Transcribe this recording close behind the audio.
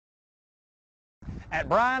At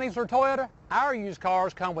Bryan Easler Toyota, our used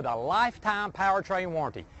cars come with a lifetime powertrain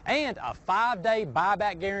warranty and a 5-day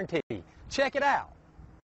buyback guarantee. Check it out.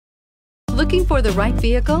 Looking for the right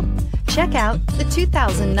vehicle? Check out the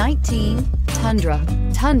 2019 Tundra.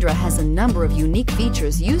 Tundra has a number of unique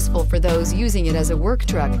features useful for those using it as a work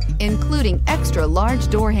truck, including extra large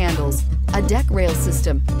door handles, a deck rail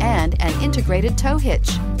system, and an integrated tow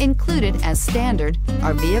hitch. Included as standard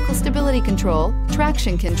are vehicle stability control,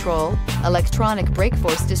 traction control, electronic brake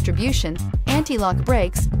force distribution, anti-lock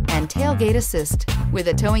brakes, and tailgate assist. With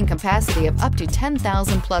a towing capacity of up to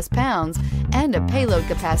 10,000 plus pounds and a payload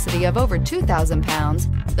capacity of over 2,000 pounds,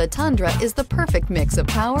 the Tundra is the perfect mix of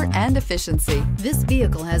power and efficiency. This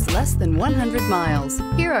vehicle has less than 100 miles.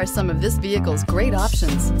 Here are some of this vehicle's great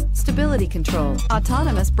options: stability control,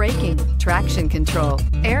 autonomous braking, traction control,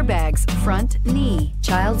 airbags, front knee,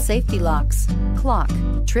 child safety locks, clock,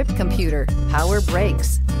 trip computer, power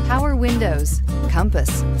brakes, power windows,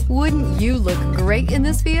 compass. Wouldn't you look great in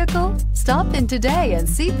this vehicle? Stop in today and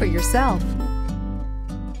see for yourself.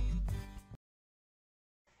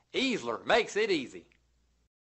 Easler makes it easy.